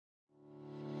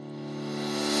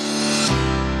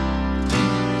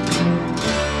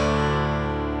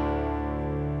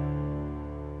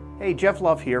Hey, Jeff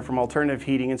Love here from Alternative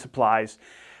Heating and Supplies.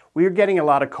 We are getting a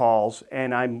lot of calls,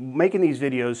 and I'm making these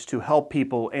videos to help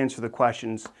people answer the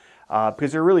questions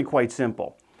because they're really quite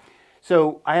simple.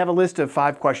 So I have a list of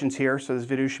 5 questions here, so this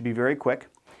video should be very quick.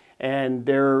 And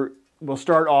we'll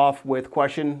start off with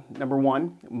question number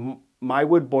 1. My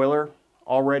wood boiler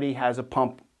already has a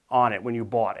pump on it when you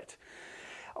bought it,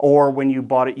 or when you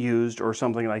bought it used or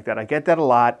something like that. I get that a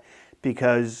lot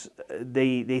because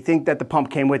they think that the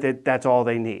pump came with it, that's all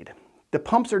they need. The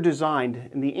pumps are designed,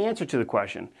 and the answer to the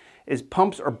question is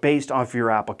pumps are based off your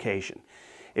application.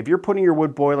 If you're putting your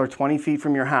wood boiler 20 feet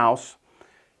from your house,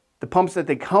 the pumps that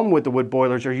they come with the wood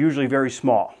boilers are usually very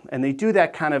small. And they do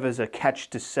that kind of as a catch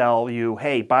to sell you,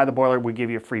 hey, buy the boiler, we give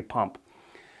you a free pump.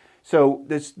 So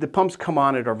the pumps come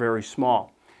on it are very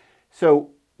small.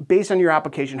 So based on your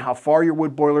application, how far your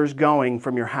wood boiler is going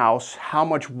from your house, how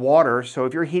much water, so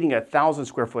if you're heating a 1,000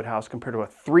 square foot house compared to a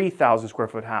 3,000 square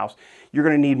foot house, you're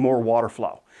going to need more water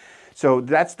flow. So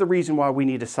that's the reason why we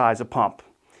need to size a pump.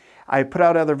 I put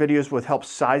out other videos with help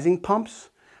sizing pumps,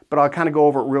 but I'll kind of go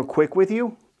over it real quick with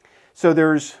you.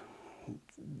 So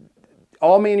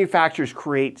all manufacturers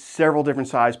create several different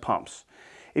size pumps.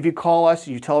 If you call us,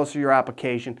 you tell us your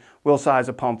application, we'll size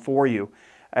a pump for you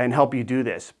and help you do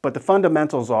this. But the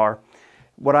fundamentals are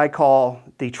what I call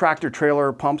the tractor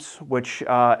trailer pumps, which,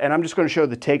 and I'm just going to show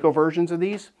the Taco versions of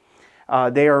these.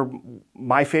 They are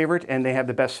my favorite, and they have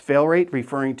the best fail rate,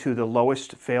 referring to the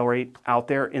lowest fail rate out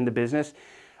there in the business.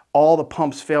 All the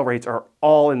pumps' fail rates are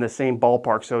all in the same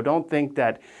ballpark, so don't think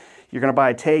that you're going to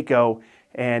buy a Taco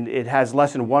and it has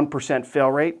less than 1%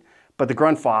 fail rate, but the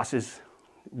Grundfos is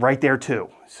right there too.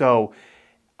 So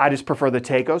I just prefer the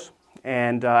Tacos,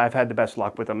 and I've had the best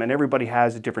luck with them. And everybody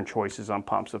has different choices on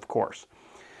pumps, of course.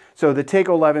 So the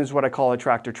Taco 11 is what I call a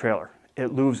tractor trailer.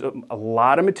 It moves a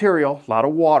lot of material, a lot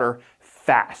of water,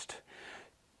 fast.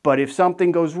 But if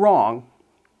something goes wrong,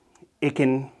 it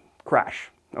can crash,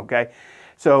 okay?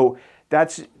 So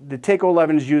the Taco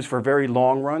 11 is used for very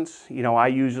long runs. You know, I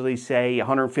usually say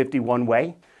 150 one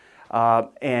way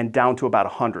and down to about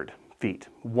 100 feet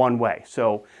one way.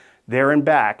 So there and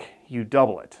back, you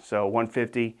double it. So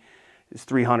 150 is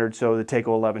 300, so the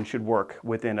Taco 11 should work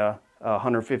within a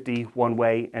 150 one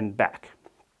way and back.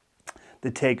 The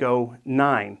Taco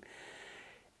 9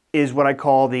 is what I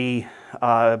call the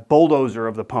bulldozer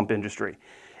of the pump industry.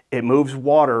 It moves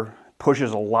water,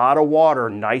 pushes a lot of water,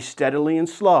 nice, steadily, and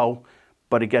slow,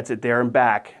 but it gets it there and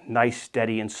back, nice,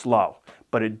 steady, and slow.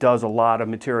 But it does a lot of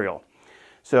material.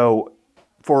 So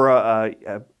for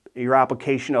your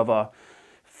application of a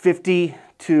 50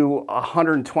 to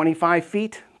 125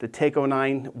 feet, the Taco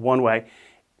 9 one-way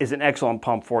is an excellent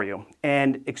pump for you.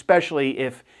 And especially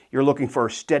if you're looking for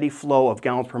a steady flow of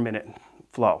gallons per minute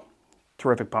flow.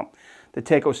 Terrific pump. The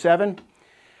Taco 7,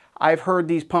 I've heard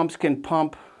these pumps can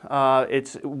pump,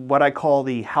 it's what I call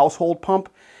the household pump.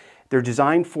 They're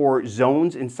designed for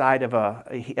zones inside of a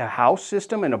house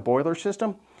system and a boiler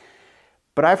system.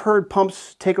 But I've heard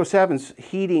pumps, Taco 7s,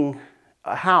 heating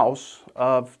a house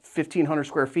of 1,500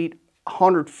 square feet,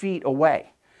 100 feet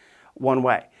away, one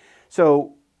way.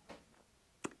 So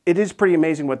it is pretty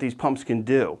amazing what these pumps can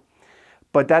do.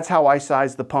 But that's how I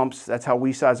size the pumps, that's how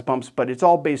we size the pumps, but it's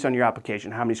all based on your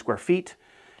application, how many square feet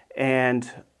and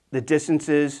the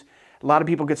distances. A lot of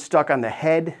people get stuck on the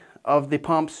head of the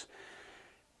pumps.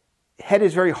 Head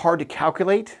is very hard to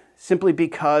calculate simply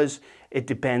because it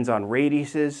depends on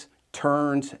radiuses,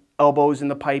 turns, elbows in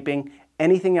the piping,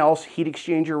 anything else, heat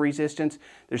exchanger resistance.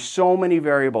 There's so many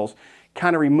variables.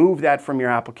 Kind of remove that from your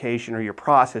application or your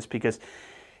process because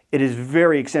it is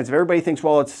very extensive. Everybody thinks,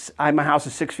 well, my house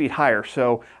is 6 feet higher,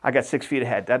 so I got 6 feet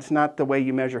ahead. That's not the way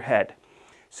you measure head.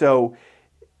 So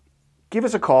give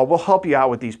us a call. We'll help you out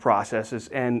with these processes,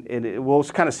 and we'll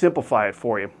kind of simplify it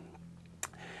for you.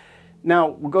 Now,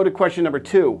 we'll go to question number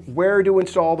 2. Where to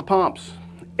install the pumps?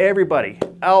 Everybody,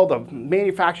 the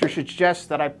manufacturer suggests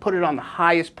that I put it on the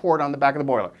highest port on the back of the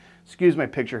boiler. Excuse my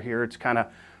picture here. It's kind of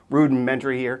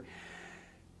rudimentary here.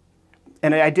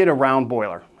 And I did a round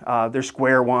boiler. There's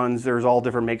square ones. There's all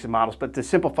different makes and models. But to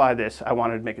simplify this, I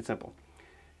wanted to make it simple.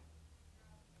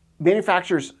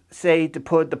 Manufacturers say to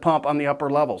put the pump on the upper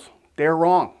levels. They're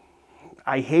wrong.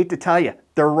 I hate to tell you,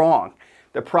 they're wrong.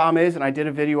 The problem is, and I did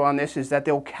a video on this, is that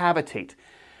they'll cavitate.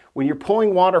 When you're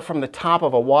pulling water from the top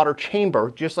of a water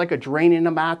chamber, just like a drain in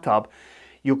a bathtub,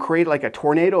 you'll create like a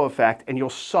tornado effect and you'll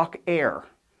suck air,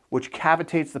 which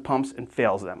cavitates the pumps and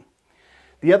fails them.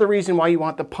 The other reason why you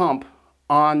want the pump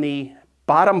on the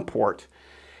bottom port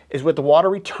is with the water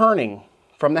returning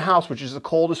from the house, which is the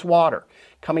coldest water,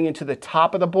 coming into the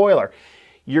top of the boiler,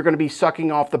 you're going to be sucking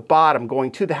off the bottom,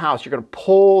 going to the house. You're going to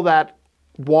pull that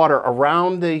water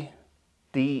around the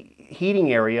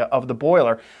heating area of the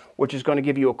boiler, which is going to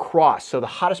give you a cross. So the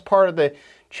hottest part of the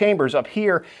chamber is up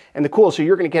here and the coolest. So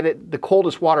you're going to get it, the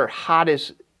coldest water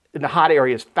in the hot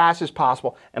area as fast as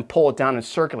possible and pull it down and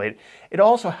circulate it. It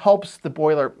also helps the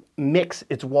boiler mix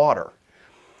its water.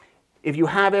 If you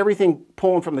have everything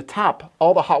pulling from the top,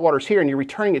 all the hot water's here and you're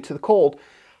returning it to the cold,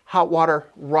 hot water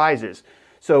rises.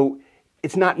 So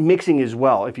it's not mixing as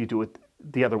well if you do it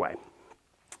the other way.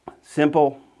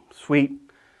 Simple, sweet.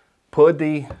 Put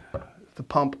the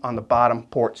pump on the bottom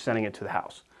port, sending it to the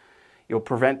house. You'll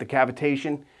prevent the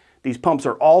cavitation. These pumps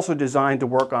are also designed to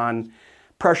work on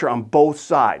pressure on both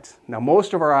sides. Now,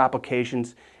 most of our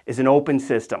applications is an open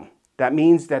system. That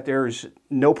means that there's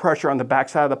no pressure on the back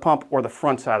side of the pump or the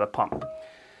front side of the pump.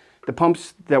 The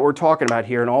pumps that we're talking about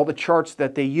here and all the charts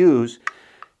that they use,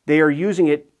 they are using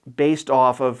it based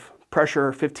off of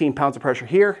pressure, 15 pounds of pressure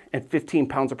here and 15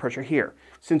 pounds of pressure here.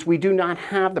 Since we do not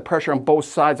have the pressure on both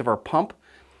sides of our pump,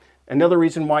 another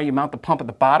reason why you mount the pump at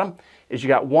the bottom is you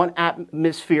got 1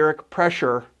 atmospheric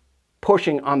pressure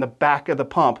pushing on the back of the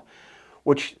pump,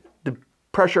 which the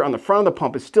pressure on the front of the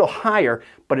pump is still higher,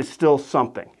 but it's still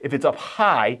something. If it's up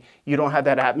high, you don't have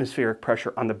that atmospheric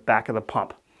pressure on the back of the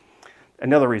pump.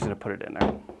 Another reason to put it in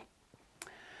there.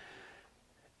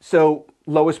 So,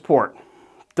 lowest port,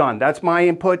 done. That's my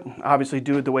input. Obviously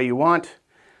do it the way you want,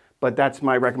 but that's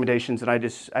my recommendations, and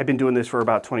I've been doing this for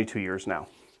about 22 years now.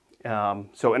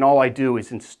 And all I do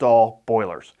is install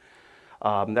boilers.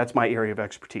 That's my area of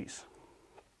expertise.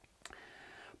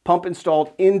 Pump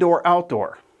installed indoor,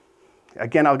 outdoor.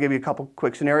 Again, I'll give you a couple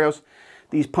quick scenarios.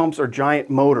 These pumps are giant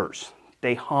motors.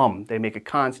 They hum. They make a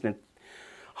constant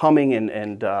humming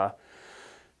and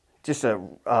just a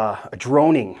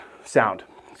droning sound.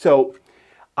 So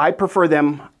I prefer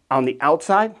them on the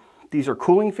outside. These are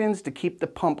cooling fins to keep the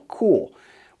pump cool.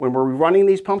 When we're running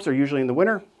these pumps, they're usually in the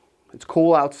winter. It's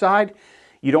cool outside.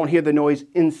 You don't hear the noise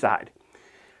inside.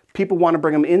 People want to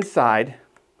bring them inside.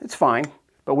 It's fine.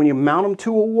 But when you mount them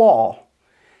to a wall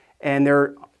and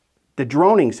the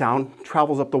droning sound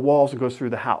travels up the walls and goes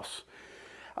through the house.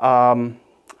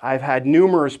 I've had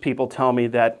numerous people tell me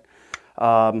that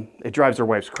it drives their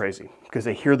wives crazy because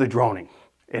they hear the droning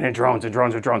and it drones and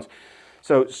drones and drones.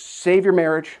 So save your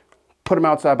marriage, put them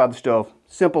outside by the stove.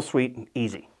 Simple, sweet, and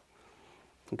easy.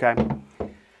 Okay?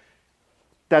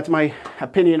 That's my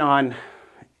opinion on,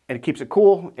 and it keeps it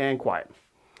cool and quiet.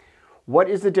 What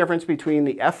is the difference between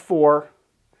the F4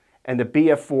 and the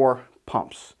BF4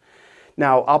 pumps?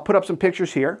 Now, I'll put up some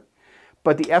pictures here,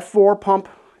 but the F4 pump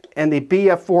and the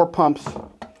BF4 pumps,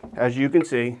 as you can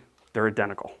see, they're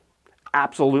identical.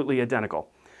 Absolutely identical.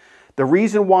 The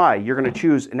reason why you're going to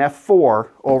choose an F4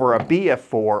 over a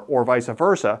BF4 or vice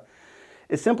versa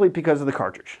is simply because of the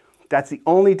cartridge. That's the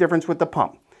only difference with the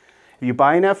pump. If you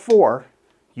buy an F4,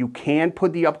 you can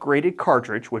put the upgraded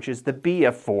cartridge, which is the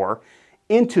BF4,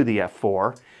 into the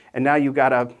F4, and now you've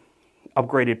got an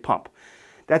upgraded pump.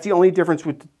 That's the only difference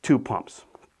with the two pumps,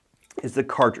 is the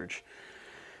cartridge.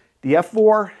 The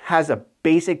F4 has a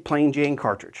basic plain Jane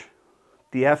cartridge.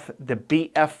 The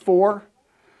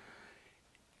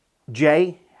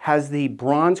BF4J has the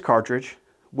bronze cartridge,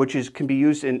 which can be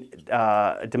used in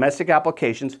domestic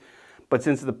applications, but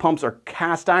since the pumps are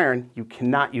cast iron, you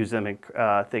cannot use them in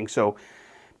things. So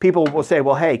people will say,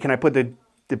 well, hey, can I put the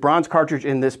bronze cartridge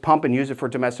in this pump and use it for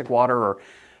domestic water or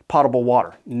potable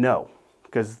water? No,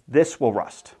 because this will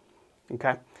rust,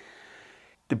 okay?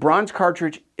 The bronze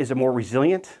cartridge is a more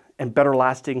resilient and better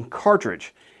lasting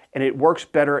cartridge, and it works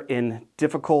better in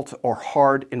difficult or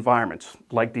hard environments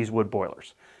like these wood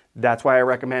boilers. That's why I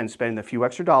recommend spending a few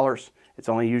extra dollars. It's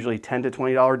only usually $10 to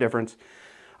 $20 difference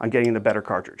on getting the better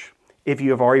cartridge. If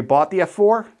you have already bought the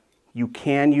F4, you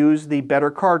can use the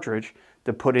better cartridge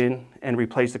to put in and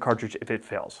replace the cartridge if it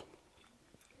fails.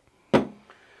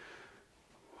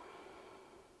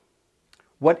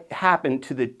 What happened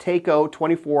to the Taco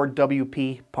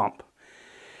 24WP pump?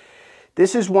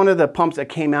 This is one of the pumps that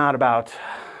came out about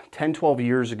 10, 12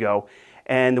 years ago,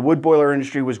 and the wood boiler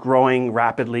industry was growing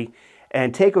rapidly,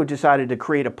 and Taco decided to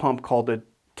create a pump called the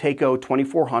Taco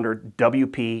 2400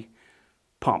 WP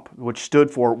pump, which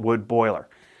stood for wood boiler.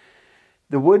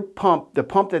 The wood pump, the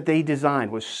pump that they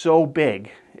designed was so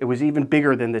big, it was even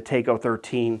bigger than the Taco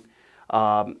 13,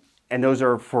 and those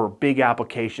are for big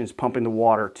applications, pumping the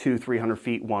water 200-300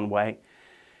 feet one way.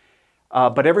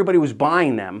 But everybody was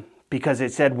buying them because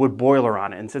it said wood boiler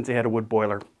on it, and since they had a wood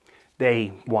boiler,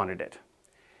 they wanted it.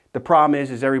 The problem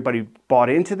is everybody bought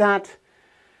into that.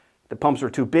 The pumps are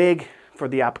too big for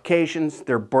the applications.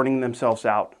 They're burning themselves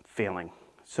out, failing.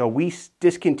 So we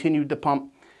discontinued the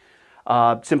pump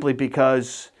simply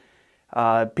because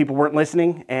People weren't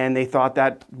listening, and they thought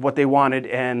that what they wanted,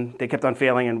 and they kept on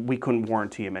failing, and we couldn't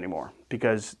warranty them anymore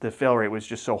because the fail rate was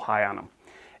just so high on them.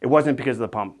 It wasn't because of the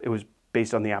pump. It was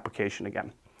based on the application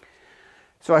again.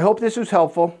 So I hope this was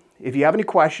helpful. If you have any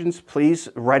questions, please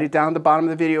write it down at the bottom of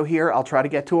the video here. I'll try to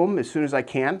get to them as soon as I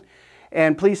can.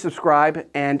 And please subscribe,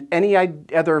 and any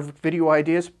other video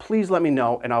ideas, please let me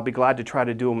know, and I'll be glad to try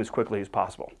to do them as quickly as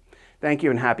possible. Thank you,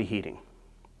 and happy heating.